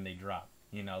start and then they drop.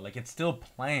 You know, like it's still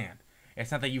planned.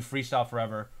 It's not that you freestyle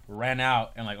forever, ran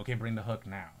out, and like, okay, bring the hook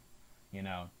now. You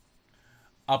know,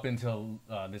 up until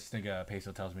this nigga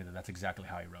Peso tells me that that's exactly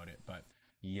how he wrote it. But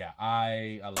yeah,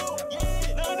 I love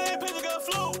that. Nowadays people got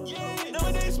flow.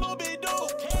 Nowadays smoke big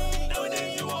dope.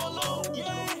 Nowadays you all alone.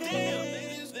 Damn,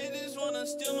 they just wanna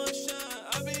steal my shine.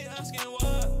 I be asking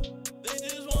why. They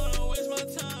just wanna waste my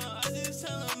time. I just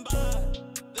tell them bye.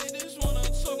 They just wanna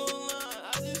talk online.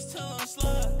 I just tell them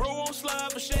slide. Bro won't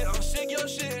slide for shit. I'm sick, your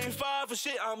shit ain't fire for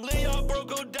shit. I'm lit, y'all bro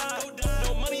go die.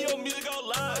 No money, your music all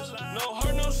lies. No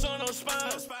heart, no soul, no spine.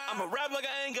 I'ma rap like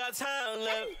I ain't got time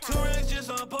left. 2 racks just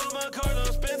on pull my card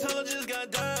on spin till I just got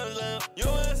dimes left. Your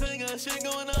ass ain't got shit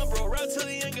going up, bro. Rap till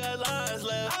he ain't got lies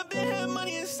left. I been had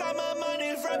money inside my mind.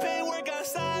 If rap ain't work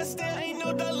outside, still ain't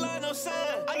no dot line, no sign.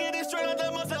 I get it straight out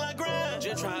that muscle like grind.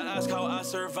 Just try to ask how I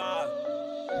survive.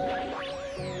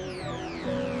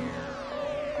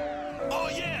 Oh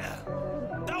yeah,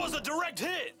 that was a direct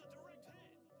hit.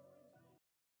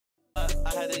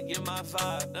 I had to get my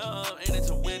vibe. Now I'm in it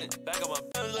to win it. Back on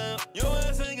my lap. Your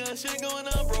ass ain't got shit going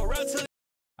on, bro. Rap till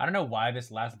I don't know why this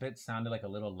last bit sounded like a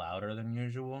little louder than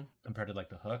usual compared to like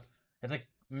the hook. It's like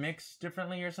mixed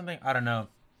differently or something. I don't know.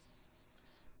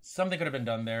 Something could have been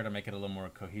done there to make it a little more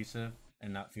cohesive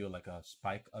and not feel like a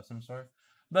spike of some sort.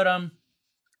 But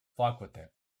fuck with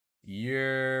it.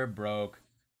 You're broke.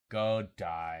 Go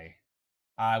die.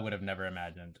 I would have never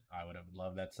imagined I would have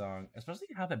loved that song, especially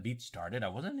how the beat started. I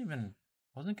wasn't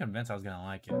convinced I was gonna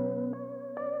like it.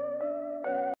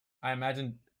 I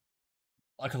imagined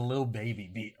like a little baby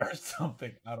beat or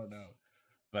something. I don't know.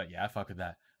 But yeah, I fuck with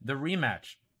that. The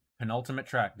rematch. Penultimate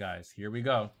track, guys. Here we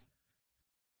go.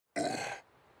 Damn.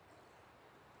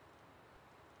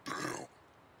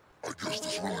 I guess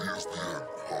this really is the end,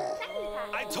 huh?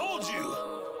 I told you.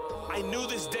 I knew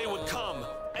this day would come,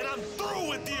 and I'm through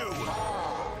with you.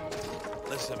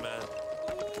 Listen, man.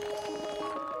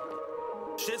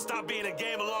 Shit stopped being a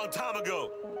game a long time ago.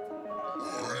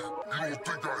 What? You don't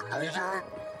think I know that?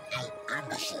 You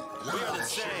imbecile. We are the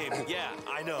same. Yeah,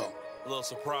 I know. A little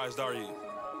surprised, are you?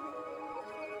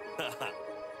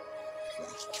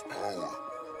 What's its power?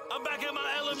 I'm back in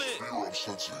my element. Fear of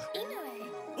sensei.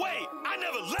 Wait, I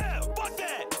never left. Fuck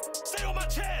that. Stay on my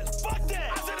chest. Fuck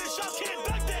that. I said this shot can't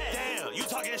duck that. Damn, you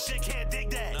talking shit, can't dig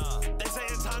that. Nah, they say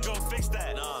in time gon' fix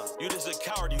that. Nah, you just a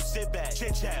coward, you sit back.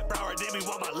 Chit chat. Broward did me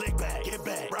want my lick back. Get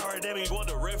back. Broward did me want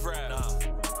the riff rap.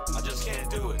 Nah, I just can't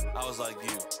do it. I was like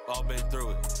you, all been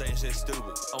through it. Saying shit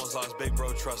stupid. Almost lost big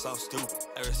bro trust, I'm stupid.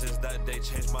 Ever since that day,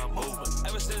 changed my movement.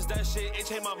 Ever since that shit, it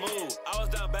changed my mood. I was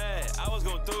down bad, I was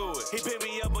going through it. He picked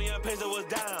me up when young Peso was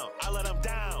down. I let him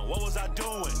down, what was I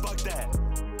doing? Fuck that.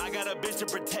 I got a bitch to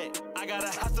protect. I got a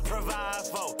house to provide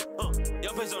for.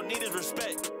 Young Peso need his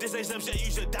respect. This ain't some shit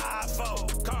you should die for.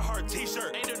 Carhartt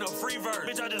t-shirt, ain't do no free verse.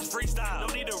 Bitch, I just freestyle,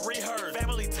 no need to rehearse.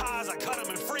 Family ties, I cut him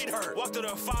and freed her. Walk through the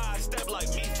 5-step like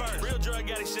me first. Real drug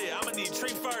addict shit, I'ma need tree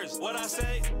first. What I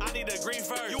say? I need a green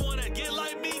first. You wanna get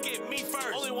like me? Get me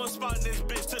first. Only one spot in this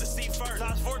bitch to the sea first.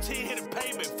 Size 14, hit the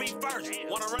pavement, feet first.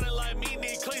 Wanna run it like me?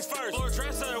 Need cleats first. Floor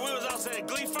dresser, we was outside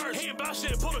glee first. He ain't about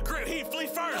shit, pull the grip, he flee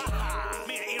first.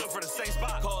 Me and Eno for the same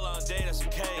spot. Call on day, that's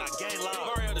okay. Got gang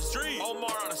loud. Mario the street, Omar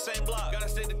on the same block. Gotta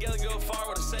stay together, go far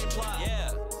with the same plot.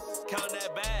 Yeah, counting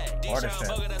that bag. Florida Shine shit.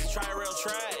 bugger, that's a tri-rail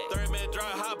track. 30-minute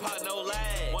drive, hot pot, no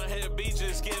lag. One hit beat,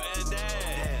 just skip and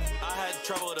dance. I had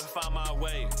trouble to find my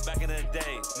way back in the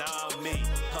day. Now I'm me.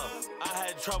 I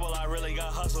had trouble, I really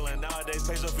got hustling. Nowadays,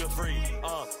 peso feel free.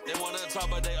 They wanna talk,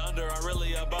 but they under. I'm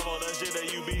really above all that shit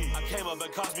that you be. I came up,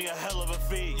 it cost me a hell of a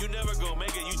fee. You never gonna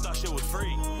make it, you thought shit was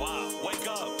free. Wow, wake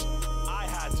up. I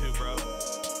had to, bro.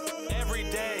 Every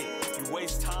day, you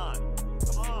waste time.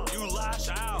 You lash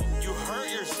out. You hurt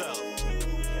yourself.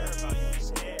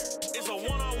 It's a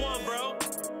one-on-one, bro.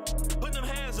 Put them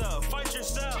hands up. Fight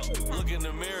yourself. Look in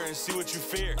the mirror and see what you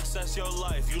fear. Assess your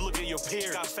life. You look at your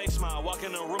peers. Got fake smile. Walk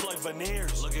in the room like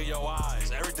veneers. Look at your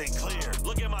eyes. Everything clear.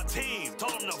 Look at my team.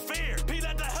 Told them no fear. Pete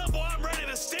at the help, boy. I'm ready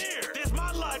to steer. This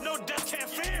my life. No death can't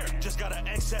fear. Just gotta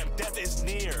accept death is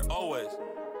near. Always.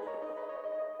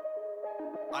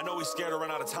 I know we scared to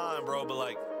run out of time, bro, but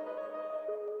like,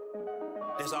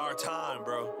 it's our time,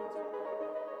 bro.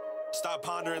 Stop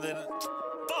pondering, then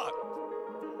fuck.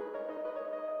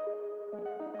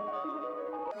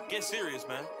 Get serious,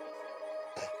 man.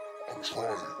 I'm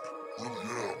trying. Really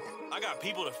am. I got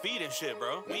people to feed and shit,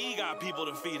 bro. We got people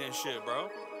to feed and shit, bro.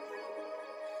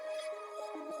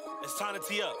 It's time to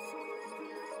tee up.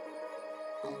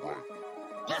 You're right.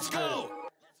 Let's go.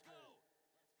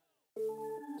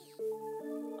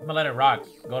 I'm gonna let it rock.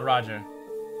 Gold Roger.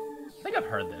 I think I've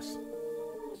heard this.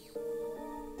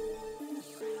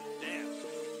 Damn.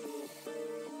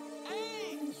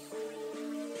 Hey.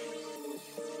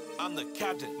 I'm the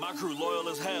captain, my crew loyal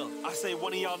as hell. I say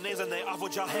one of y'all names and they off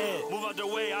with y'all head. Move out the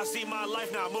way, I see my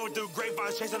life now. Moving through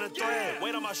grapevines, chasing a thread.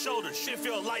 Weight on my shoulders, shit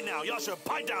feel light now. Y'all should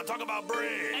pipe down, talk about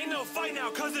bread. Ain't no fight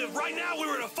now, cause if right now we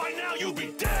were to fight now, you'd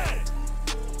be dead.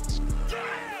 Yeah!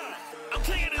 I'm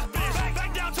cleaning this bitch.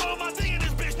 Back down to all my thing in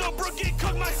this bitch. No brook get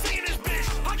cooked, my sing in this bitch.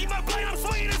 Hockey my blade, I'm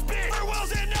swinging this bitch.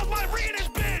 Farewells and nails, my ring in this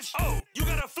bitch. Oh, you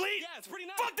got a fleet? Yeah, it's pretty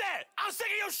nice. Fuck that, I'm sick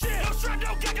of your shit. No strap,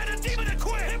 no kick, got a demon to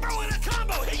quit. Hit bro in a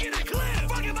combo, he get a clip.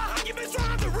 Fucking my hockey bitch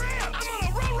right off the rim. I'm on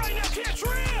a run right now, can't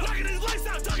trim. Knocking his lights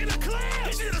out, ducking the clip.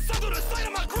 He should have sucked through the side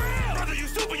of my grill. Brother, you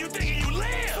super, you thinking you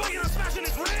live. Swinging, I'm smashing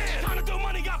his rib. Trying to throw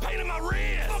money, got pain in my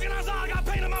rib. Smoking eyes, I got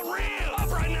pain in my rib.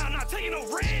 Up right now, not taking no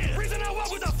rib. Reason I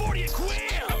walk with a 40 and quill.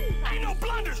 Ain't no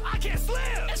blunders, I can't slip.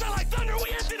 It's not like thunder,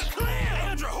 we empty the clip.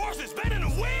 100 horses, bending the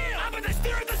wheel. I bet they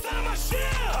stare at the sun of my ship.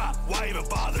 Why even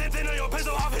bother? They know your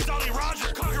pencil off his Ollie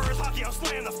Roger. Conqueror's hockey, I'm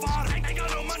slaying the fodder. Ain't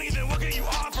got no money, then what can you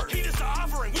offer? He just an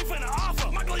offering, we finna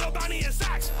offer. Michael Yobani and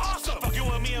Sachs, awesome. Fucking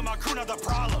with me and my crew, not the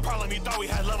problem. Problem, you thought we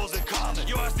had levels in common.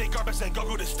 You ask Nick Garbus and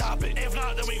Goku to stop it. If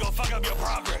not, then we gon' fuck up your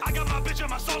progress. I got my bitch and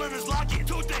my soul in this locket.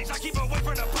 Two things, I keep away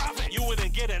from the profit. You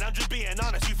wouldn't get it, I'm just being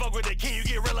honest. You fuck with the king, you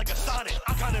get red like a Sonic.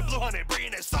 I'm kinda blue hunted,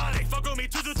 bringing it Sonic. Fuck with me,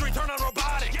 2 to 3, turn on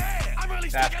robotic. Yeah, I'm really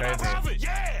stuck in my profit.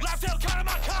 Yeah, laugh tail counting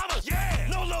my commas. Yeah,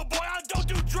 no little boy, I don't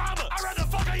do drama. I'd rather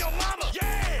fuck on your mama.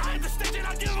 Yeah, I hit the stage and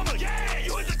I give them a yeah.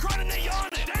 You hit the crowd and they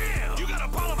yawning. Damn, you got a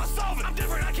problem, I solve it. I'm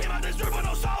different, I came out this drip, but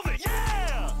no solve it.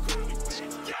 Yeah,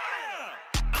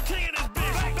 yeah, I'm king in this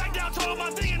bitch. Back down to all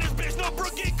my thing in this bitch. No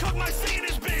brook get cooked, my sing in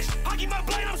this bitch. Hockey my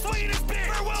blade, I'm swinging this bitch.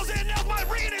 Farewells and nails, my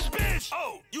ring in this bitch.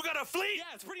 Oh, you got a fleet?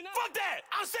 Yeah, it's pretty nice. Fuck that,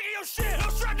 I'm sick of your shit. No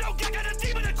strap, no kick, got a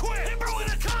demon to quit. Hit bro in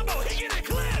a combo, he get a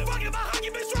clip. Fucking my hockey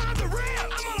bitch right off the rim.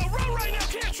 I'm on a run right now,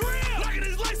 can't trim. Knocking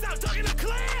his lights out, ducking the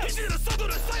clip. He should have sucked through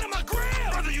the side of my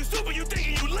grill. Brother, you super, you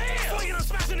thinking you live. Swinging, I'm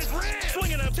smashing his ribs.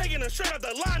 Swinging, I'm taking him straight out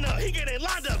the lineup. He getting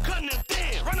lined up, cutting him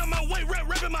thin. Running my way,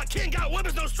 repping my king. Got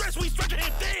weapons, no stress, we stretching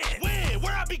him thin. Win,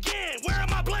 where I begin, where am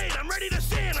my blade? I'm ready to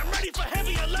sin, I'm ready for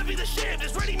heavy, I levy the ship.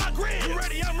 Just ready my grid. You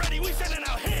ready, I'm ready, we sending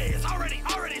out heads.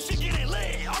 Already, shit getting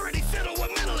lit. Already settled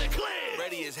with mental and clear.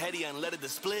 Ready is heady, unleaded the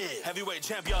split. Heavyweight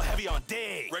champ, y'all heavy on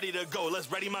day. Ready to go,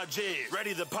 let's ready my jig.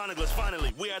 Ready the poneglyphs,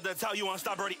 finally. We at the top, you won't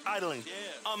stop already idling.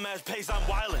 Yeah. Unmatched pace, I'm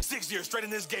wildin'. 6 years straight in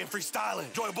this game,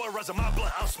 freestyling. Joy boy runs in my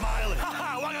blood, I'm smiling.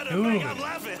 Haha, I got a bank, I'm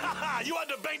laughing. Haha, you at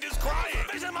the bank just crying.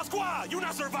 Face in my squad, you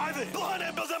not surviving. Blood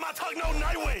and bills in my tuck, no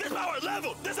nightwing. This power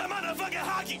level, this a motherfucking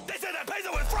hockey. They said that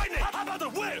peso is frightening. How about the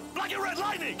whip, black and red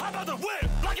lightning? How about the whip,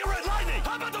 black and red lightning?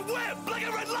 How about the whip, black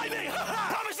and red lightning?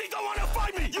 Haha, promise you don't wanna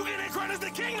fight me. You getting crowned as the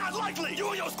king, not likely. You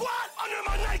and your squad under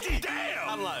my Nike. Damn.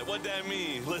 I'm like, what that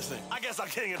mean? Listen, I guess I'm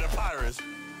king of the pirates.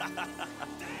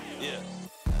 Yeah.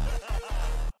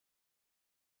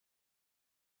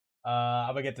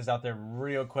 I'm gonna get this out there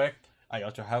real quick. I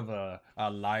also have a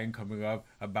line coming up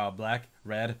about black,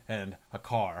 red, and a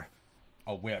car,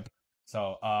 a whip.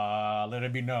 So let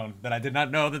it be known that I did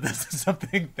not know that this is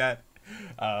something that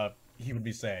he would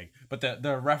be saying. But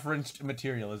the referenced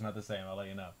material is not the same. I'll let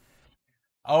you know.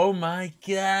 Oh my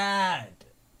god,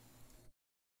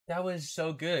 that was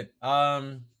so good.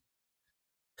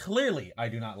 Clearly I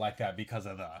do not like that because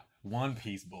of the One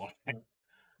Piece bullshit.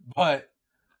 but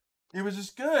it was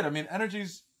just good. I mean,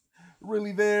 energy's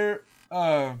really there.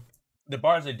 The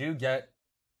bars they do get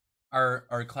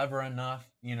are clever enough,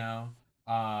 you know.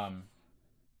 Um,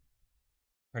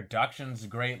 Production's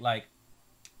great. Like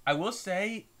I will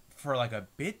say, for like a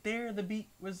bit there, the beat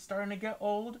was starting to get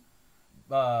old.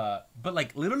 But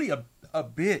like literally a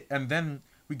bit, and then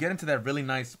we get into that really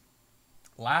nice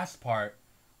last part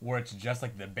where it's just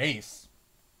like the bass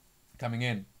coming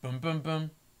in, boom, boom,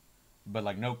 boom, but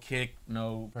like no kick,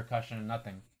 no percussion,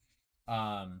 nothing.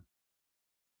 Um,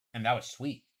 and that was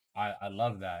sweet. I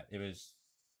love that. It was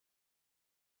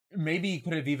maybe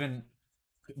could have even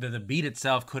the beat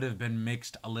itself could have been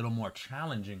mixed a little more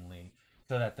challengingly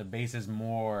so that the bass is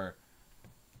more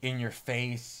in your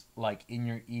face, like in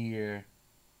your ear,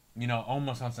 you know,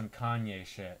 almost on some Kanye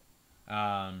shit.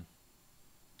 Um,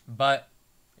 but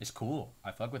it's cool.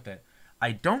 I fuck with it.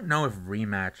 I don't know if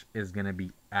rematch is gonna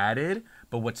be added,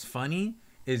 but what's funny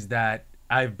is that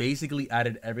I've basically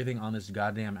added everything on this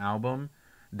goddamn album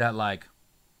that like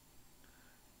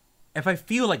if I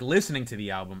feel like listening to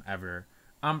the album ever,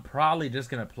 I'm probably just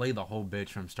gonna play the whole bitch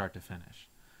from start to finish.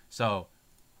 So,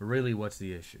 really, what's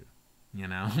the issue? You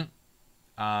know,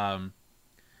 um,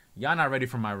 y'all not ready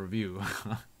for my review.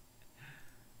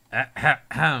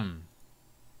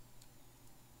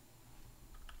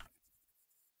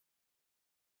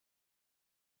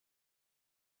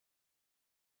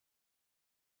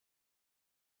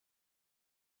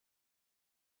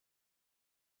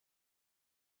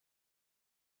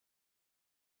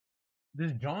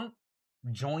 This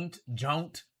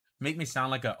joint make me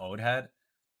sound like an old head.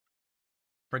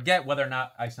 Forget whether or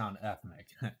not I sound ethnic.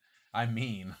 I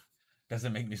mean, does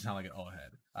it make me sound like an old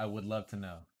head? I would love to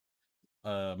know.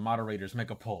 Moderators,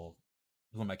 make a poll.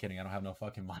 Who am I kidding? I don't have no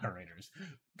fucking moderators.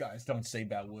 Guys, don't say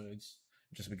bad words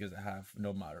just because I have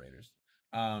no moderators.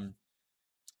 Um,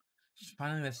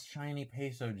 Finally, this shiny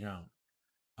peso jump.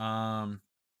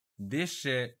 This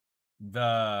shit,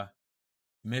 the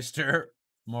Mr.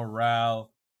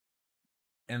 Morale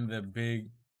and the big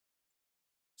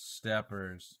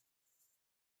steppers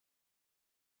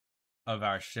of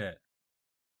our shit.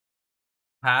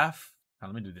 Half,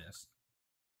 let me do this.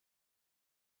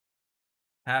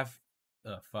 Half,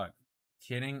 fuck.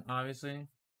 Kidding, obviously.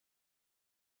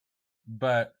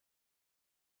 But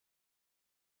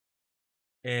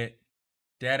it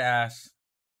dead ass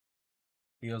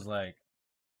feels like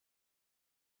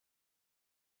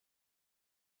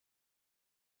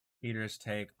Peter's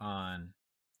take on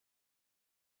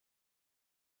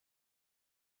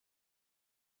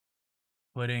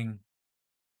putting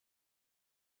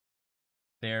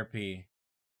therapy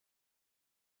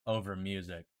over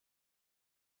music.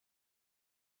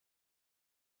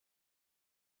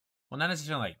 Well, not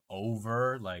necessarily like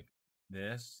over like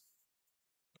this.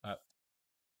 Uh,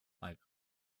 like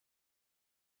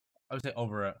I would say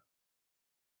over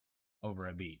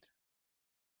a beat.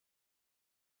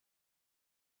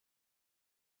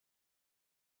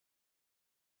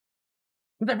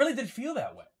 Because I really did feel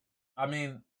that way. I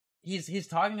mean, he's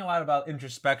talking a lot about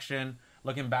introspection,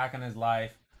 looking back on his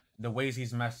life, the ways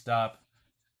he's messed up,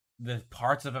 the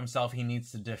parts of himself he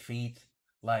needs to defeat.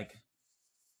 Like,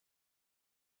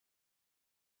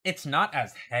 it's not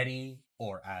as heady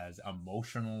or as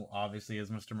emotional, obviously,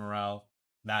 as Mr. Morale.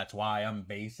 That's why I'm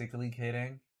basically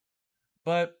kidding.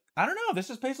 But I don't know. This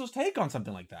is Peso's take on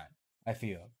something like that. I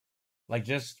feel like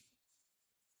just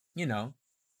you know,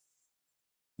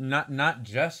 not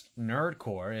just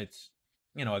nerdcore. It's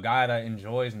a guy that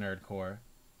enjoys nerdcore.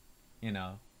 You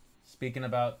know, speaking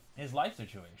about his life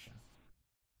situation.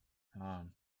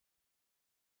 Um.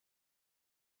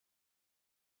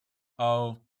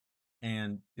 Oh,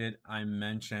 and did I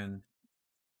mention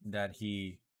that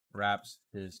he raps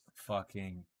his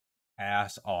fucking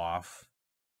ass off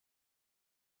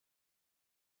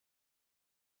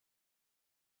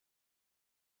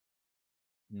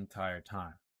the entire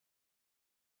time?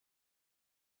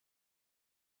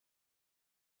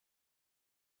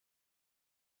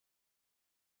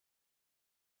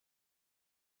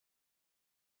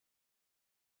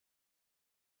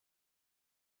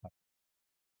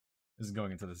 This is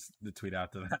going into the tweet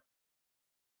after that.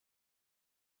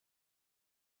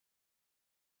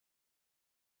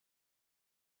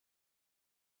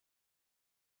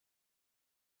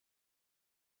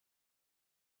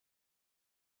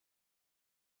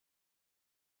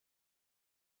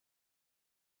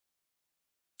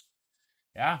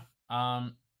 Yeah.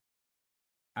 I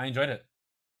enjoyed it.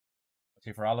 Thank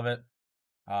you for all of it.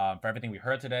 For everything we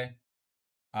heard today.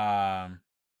 Yeah,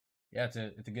 it's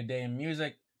a good day in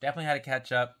music. Definitely had to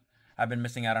catch up. I've been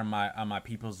missing out on my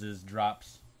people's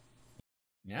drops.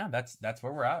 Yeah, that's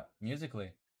where we're at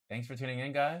musically. Thanks for tuning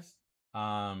in, guys.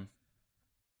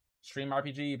 Stream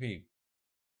RPG EP.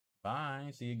 Bye.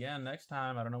 See you again next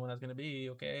time. I don't know when that's gonna be.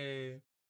 Okay.